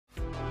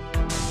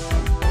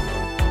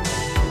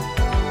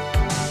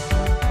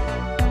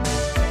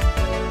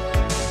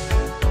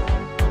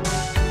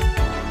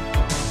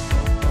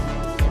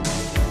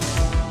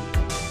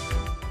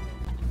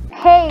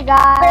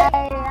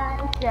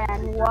guys,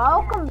 and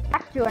welcome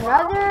back to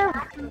another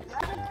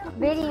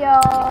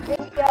video.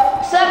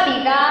 What's up,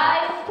 you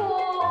guys?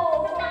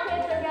 Cool.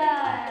 Okay,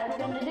 guys,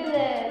 gonna do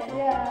this.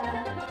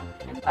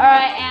 Yeah. All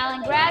right,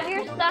 Alan, grab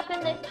your stuff in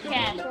this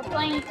chest. We're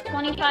playing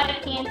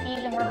 25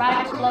 TNTs, and we're about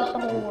to explode the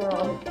whole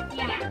world.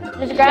 Yeah.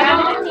 Just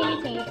grab all the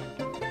TNTs.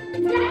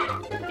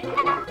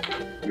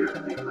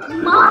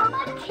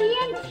 Mama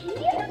TNT?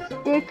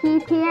 Sticky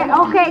TNT.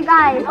 Okay,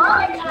 guys.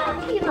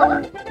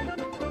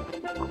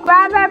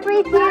 Grab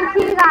every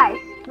TNT, guys.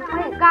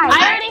 Wait, guys. I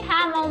already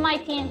have all my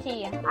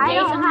TNT.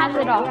 Jason has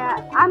it all.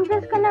 Yeah, I'm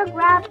just gonna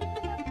grab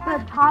the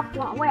top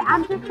one. Wait,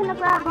 I'm just gonna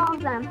grab all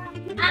of them.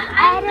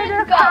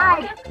 Editor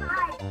 5.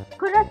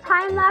 Put a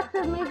time lapse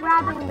of me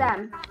grabbing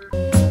them.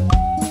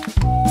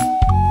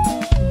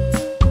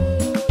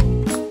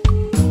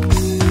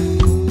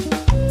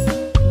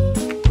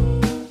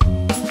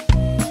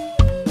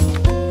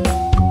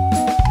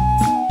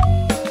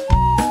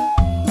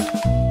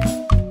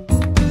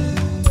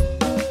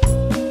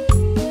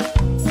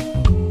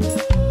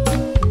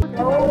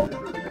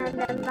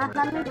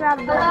 Let me grab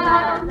this.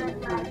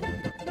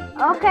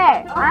 Okay,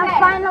 I'm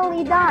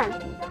finally done.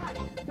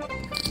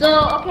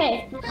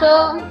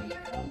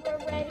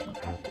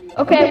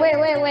 Okay,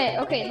 wait.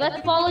 Okay,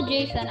 let's follow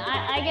Jason.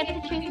 I get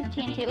to choose the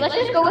TNT. Let's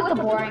just go with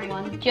the boring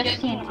one, just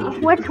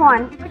TNT. Which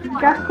one?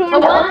 Just TNT? The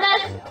one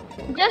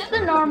that's just the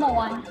normal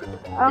one.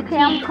 Okay,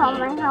 I'm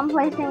coming. I'm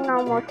placing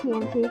normal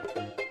TNT.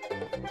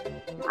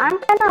 I'm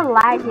kind of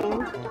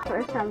lagging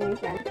for some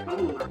reason.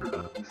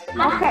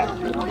 Okay,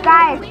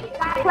 guys,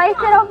 place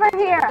it over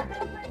here.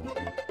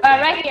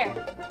 Right here.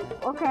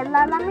 Okay,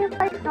 let me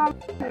place normal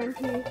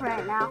TNT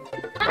right now.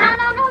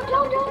 No,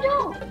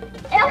 don't.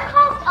 It'll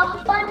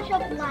cost a bunch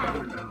of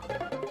land.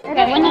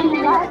 Okay, when I'm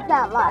less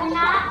that much. Do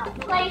not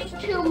place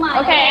too much.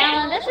 Okay,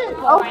 Alan, this is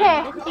boring.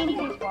 Okay. This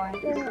TNT is boring.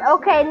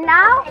 Okay,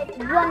 now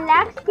the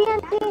next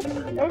TNT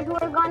is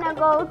we're gonna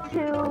go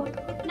to.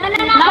 No.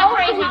 Not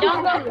crazy,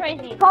 don't go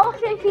crazy.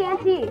 Potion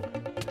TNT.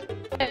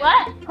 Wait,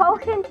 what?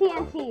 Potion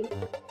TNT.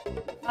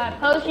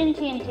 Potion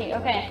TNT.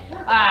 Okay.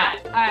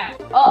 Alright.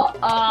 Oh,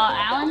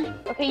 Alan?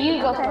 Okay,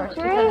 you go first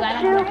because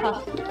I don't know how.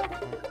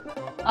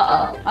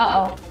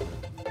 Uh-oh.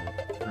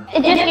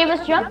 It just gave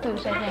us jump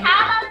boost, I think.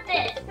 How about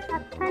this?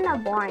 That's kind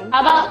of boring.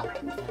 How about...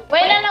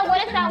 Wait, no,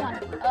 what is that one?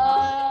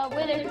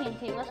 Wither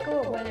TNT. Let's go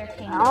with Wither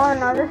TNT. Oh,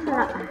 no, this is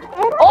not...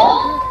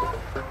 Oh!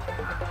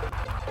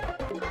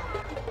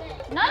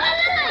 No,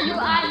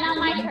 now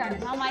my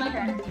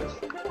turn.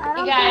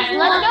 You guys,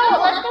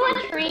 let's go with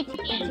tree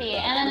TNT,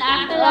 and then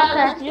after that,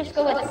 let's just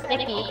go with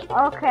sticky.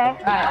 Okay.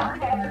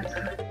 Alright.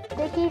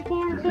 Sticky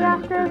TNT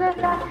after this?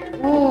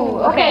 Ooh,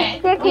 okay.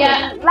 Sticky.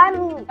 Yeah. Let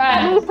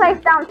me place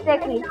down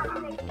sticky.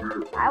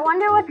 I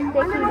wonder what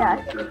sticky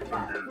does.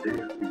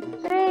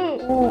 3,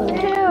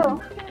 2.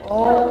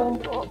 Oh.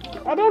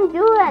 It didn't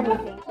do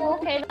anything.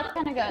 Okay, that's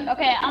kind of good.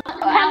 Okay,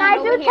 Can I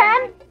do 10?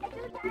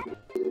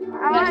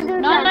 I want to do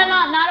 10. No,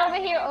 not over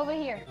here.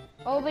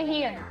 Over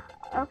here.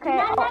 Okay.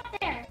 Not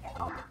there.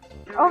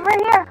 Over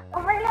here.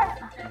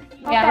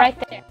 Yeah, right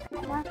there.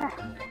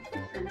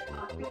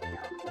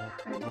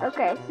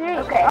 Okay, 3.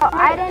 Okay. Oh,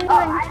 I didn't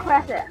even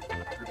press it.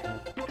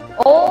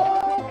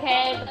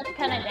 Okay, that's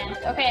kind of dense.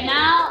 Okay,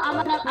 now I'm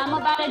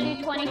about to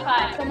do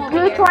 25. Come over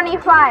here. Do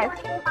 25.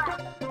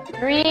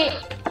 3,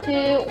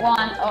 2,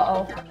 1.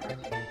 Uh-oh.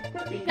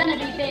 It's gonna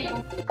be big.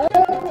 Oh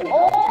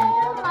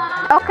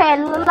my. Okay,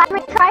 let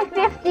me try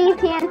 50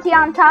 TNT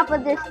on top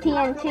of this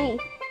TNT.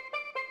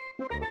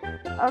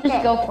 Okay.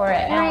 Just go for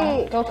it.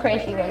 3, Go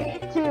crazy with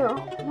it. 2,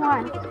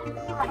 1.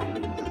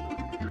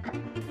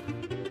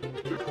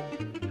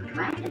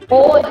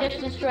 Oh, it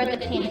just destroyed the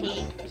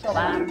TNT. So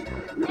bad.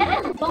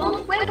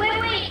 Wait.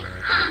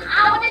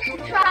 I wanted to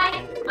try.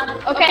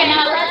 Okay,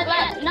 now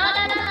let's no.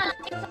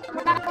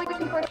 We're not going to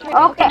first.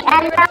 Okay,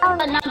 and now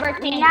the number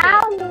TNT. Now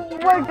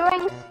we're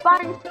doing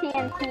sponge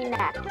TNT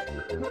next.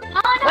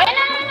 Wait,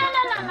 no.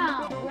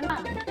 We're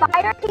not.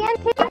 Fire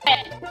TNT?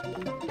 Okay.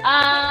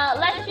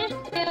 Let's just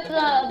do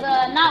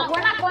the no.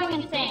 We're not going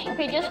insane.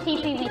 Okay, just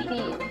TPVC.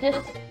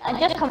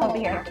 Just come over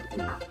here.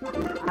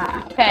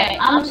 Okay,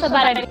 I'm so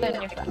bad at doing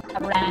a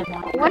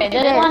random one. Okay,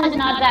 this one is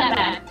not that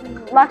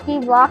bad. Lucky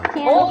block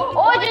TNT. Oh,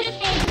 I just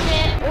changed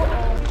it.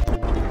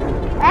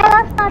 Hey,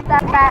 that's not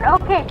that bad.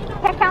 Okay,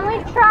 can we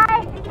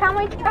try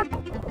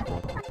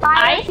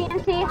fire Ice?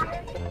 TNT?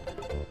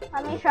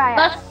 Let me try it.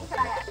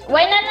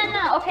 Wait,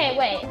 no. Okay,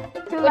 wait.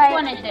 Too Which late.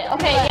 one is it?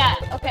 Okay, yeah.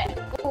 Okay.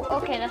 Ooh,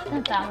 okay, that's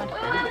not that much.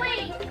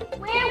 Wait.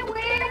 Where?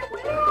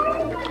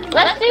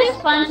 Let's do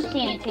sponge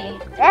TNT.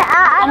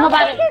 I don't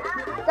about think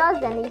it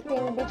does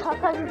anything because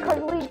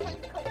we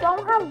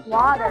don't have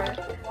water.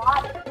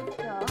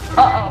 So.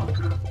 Uh-oh.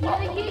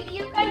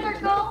 You guys are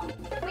going.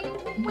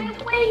 Wait.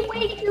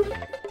 You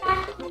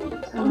fast.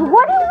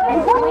 What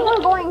is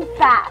we're going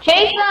fast?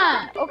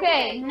 Jason!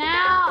 Okay,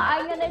 now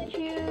I'm gonna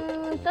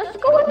choose. Let's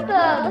go with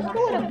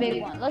a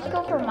big one. Let's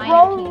go for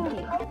minor TNT.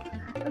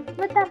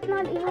 But that's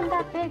not even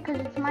that big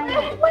because it's mine.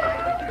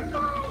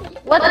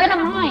 What's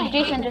gonna mine?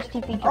 Jason just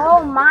TP.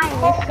 Oh, mine.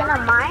 It's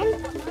gonna mine?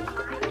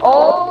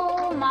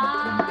 Oh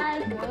my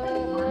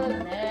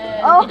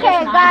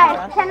Okay,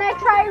 guys, can I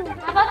try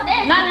How about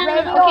this? No.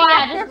 Okay,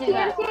 yeah, just do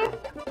that.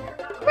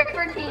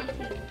 Creeper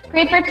TNT.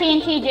 Creeper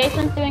TNT.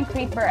 Jason's doing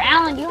creeper.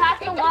 Alan, you have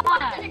to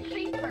watch.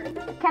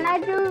 Can I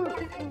do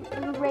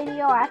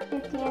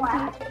radioactive TNT?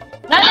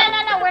 No.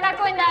 We're not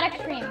going that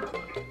extreme.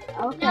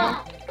 Okay.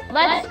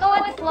 Let's go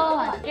with slow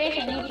ones.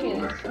 Jason, you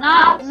choose.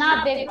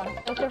 Not big ones.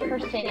 Those are for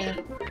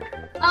city.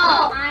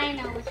 Oh, I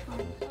know which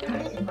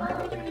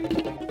one.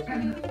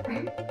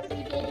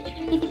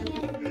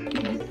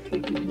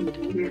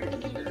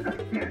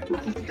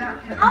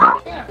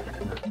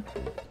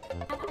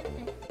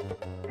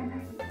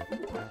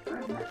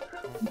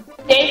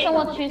 Jason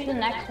will choose the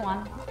next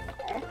one.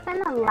 It's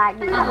kind of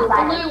laggy.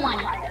 Blue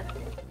one.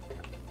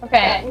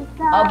 Okay. Is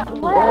that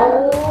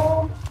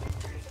Oh.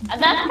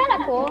 That's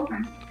kind of cool.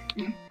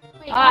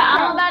 Alright,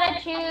 I'm about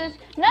to choose.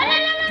 No.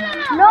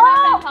 No! We're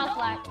not gonna cause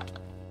lag.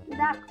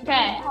 That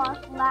Okay. cause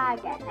lag.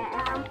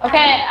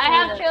 Okay, I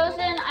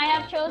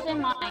have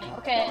chosen mine.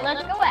 Okay,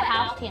 let's go with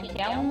house TNT.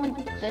 I want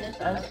what this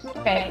does.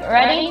 Okay,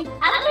 ready?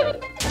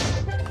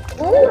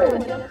 Ooh,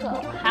 it's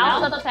a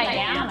house upside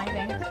down, I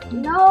think.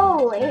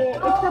 No,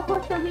 it's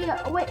supposed to be.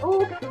 Wait,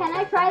 oh, can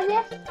I try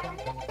this?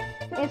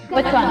 It's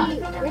Which gonna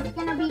one? be. It's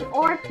gonna be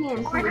or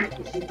TNT.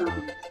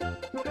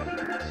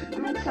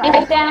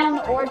 It's down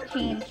or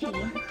TNT.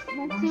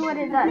 Let's see what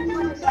it does.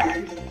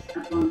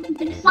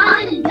 It's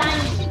fun and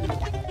diamond.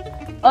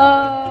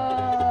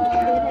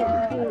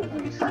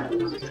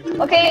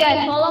 Okay,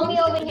 guys, follow me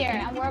over here,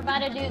 and we're about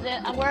to do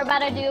this. We're about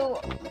to do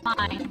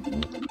mine.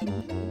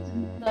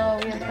 So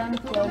we're done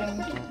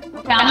floating.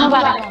 Okay, I'm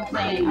about to go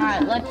insane. All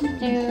right, let's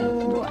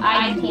do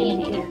ice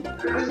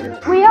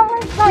TNT. We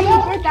always thought you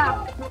did that.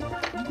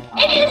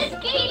 It is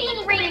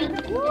skating ring.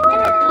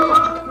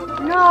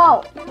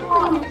 No.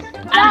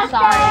 I'm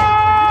sorry.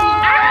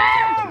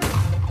 Ah!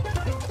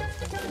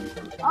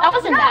 That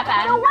wasn't that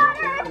bad. The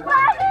water is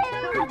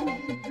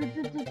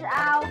lagging.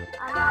 Ow,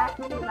 I'm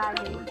actually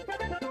lagging.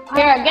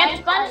 Here, get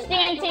sponge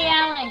TNT,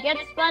 Alan. Get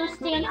sponge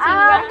TNT.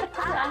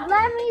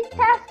 Let me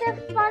test if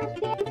sponge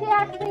TNT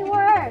actually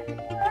works.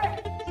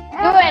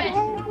 Do it.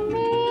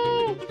 Me.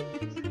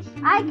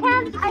 I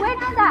can't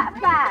switch that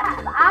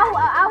fast.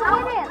 I'll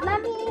hit it. Let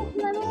me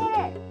hit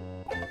it.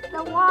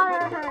 The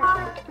water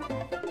hurts.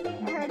 It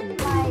hurts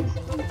like.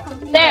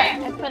 There,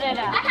 I put it I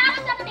out. have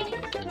something.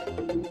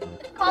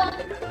 It's called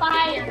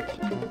fire.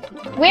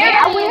 Where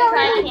Yeah, are we you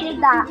already trying?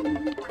 did that.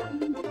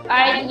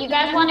 Alright, you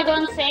guys want to go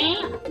insane?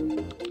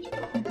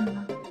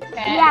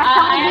 Okay, Yeah,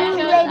 I can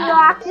we do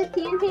radioactive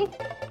TNT?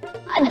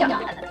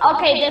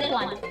 Okay, this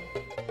one.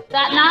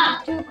 That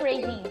not too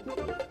crazy.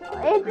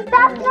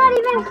 That's not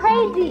even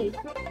crazy.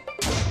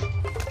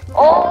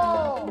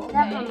 Oh,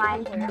 Never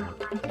mind.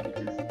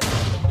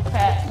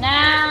 Okay,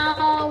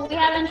 now we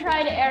haven't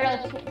tried arrow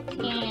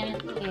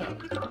TNT.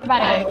 We're about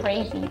to go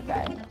crazy, you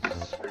guys.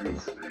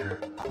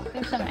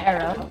 Do some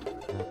arrow.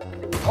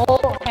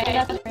 Oh, okay,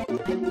 that's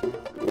crazy.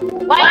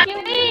 Why do you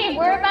leave?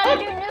 We're about to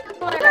do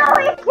nuclear. No,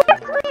 we can't.